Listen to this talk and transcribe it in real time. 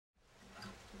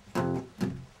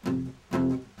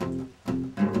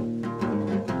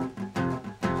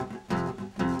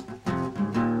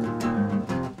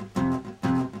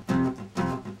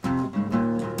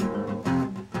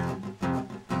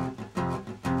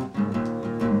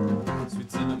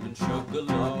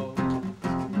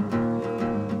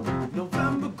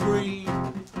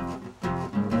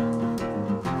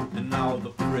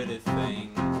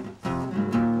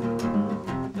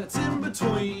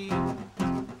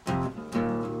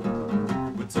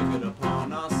took it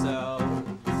upon ourselves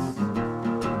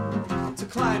to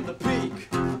climb the peak.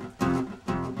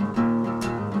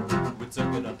 We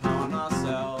took it upon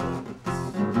ourselves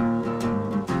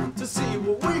to see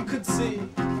what we could see.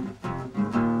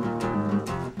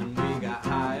 And we got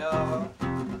higher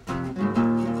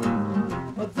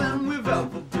than we've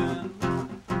ever been.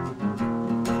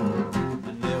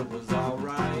 And it was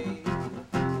alright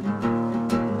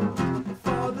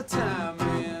for the time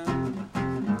being.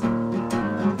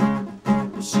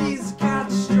 She's got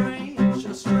a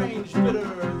strange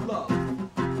bitter love.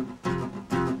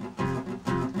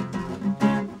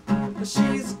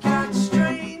 She's got a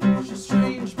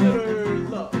strange bitter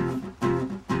love.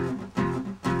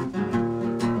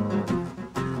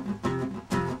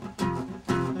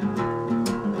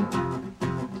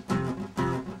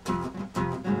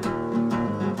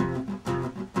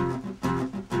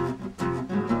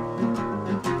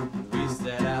 We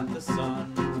stared at the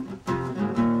sun.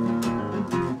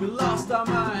 We lost our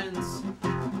minds.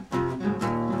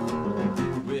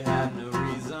 We had no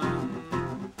reason.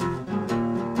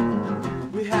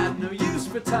 We had no use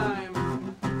for time.